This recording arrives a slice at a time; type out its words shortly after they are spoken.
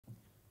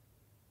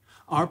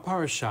Our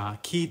parasha,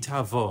 Ki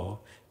Tavo,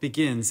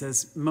 begins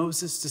as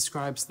Moses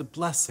describes the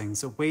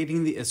blessings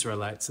awaiting the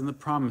Israelites in the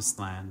Promised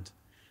Land,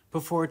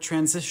 before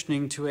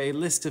transitioning to a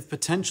list of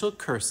potential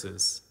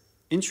curses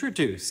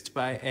introduced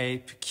by a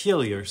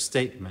peculiar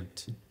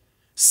statement.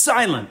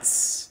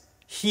 Silence!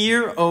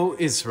 Hear, O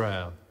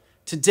Israel,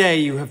 today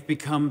you have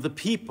become the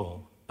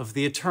people of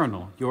the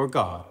Eternal, your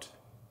God.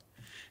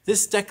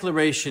 This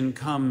declaration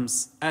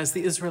comes as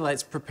the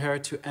Israelites prepare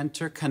to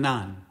enter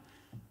Canaan,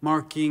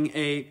 marking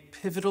a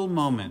pivotal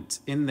moment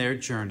in their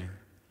journey.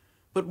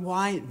 But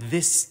why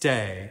this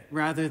day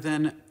rather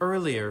than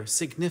earlier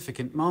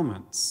significant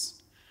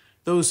moments?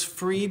 Those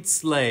freed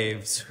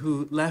slaves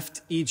who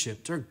left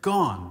Egypt are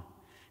gone,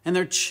 and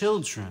their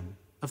children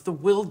of the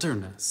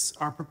wilderness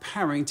are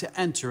preparing to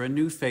enter a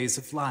new phase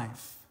of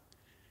life.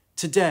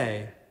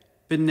 Today,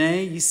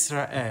 B'nai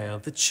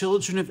Yisrael, the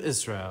children of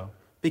Israel,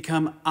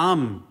 become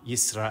Am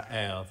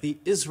Yisrael, the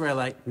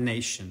Israelite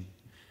nation,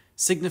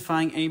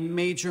 signifying a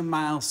major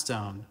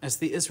milestone as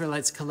the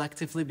Israelites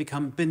collectively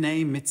become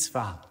B'nai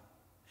Mitzvah.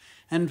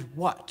 And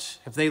what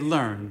have they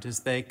learned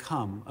as they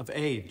come of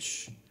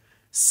age?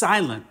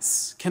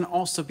 Silence can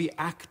also be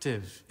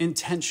active,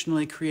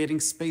 intentionally creating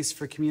space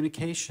for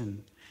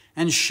communication.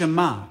 And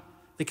Shema,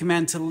 the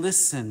command to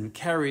listen,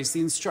 carries the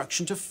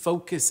instruction to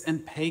focus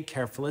and pay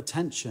careful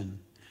attention.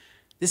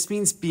 This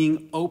means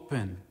being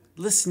open,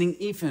 listening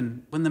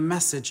even when the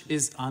message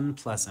is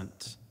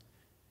unpleasant.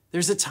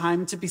 There's a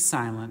time to be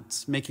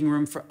silent, making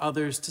room for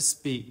others to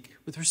speak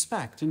with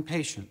respect and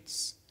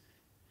patience.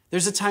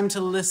 There's a time to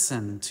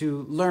listen,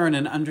 to learn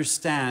and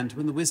understand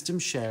when the wisdom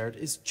shared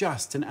is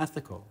just and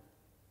ethical.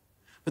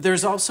 But there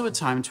is also a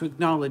time to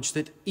acknowledge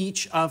that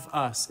each of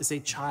us is a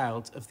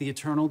child of the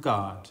eternal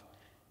God,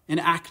 an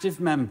active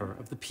member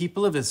of the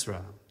people of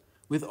Israel,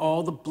 with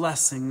all the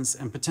blessings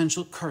and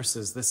potential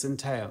curses this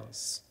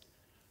entails.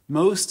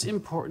 Most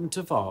important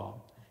of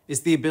all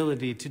is the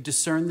ability to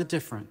discern the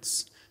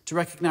difference, to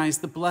recognize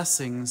the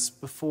blessings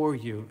before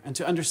you, and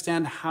to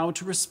understand how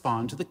to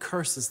respond to the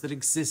curses that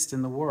exist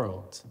in the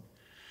world.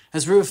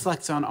 As we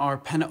reflect on our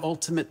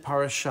penultimate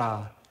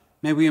parasha,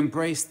 may we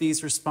embrace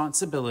these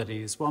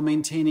responsibilities while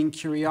maintaining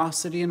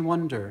curiosity and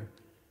wonder,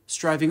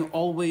 striving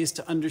always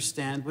to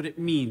understand what it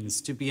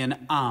means to be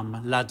an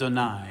Am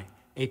Ladonai,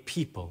 a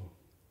people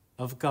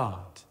of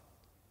God.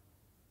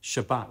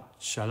 Shabbat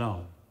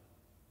Shalom.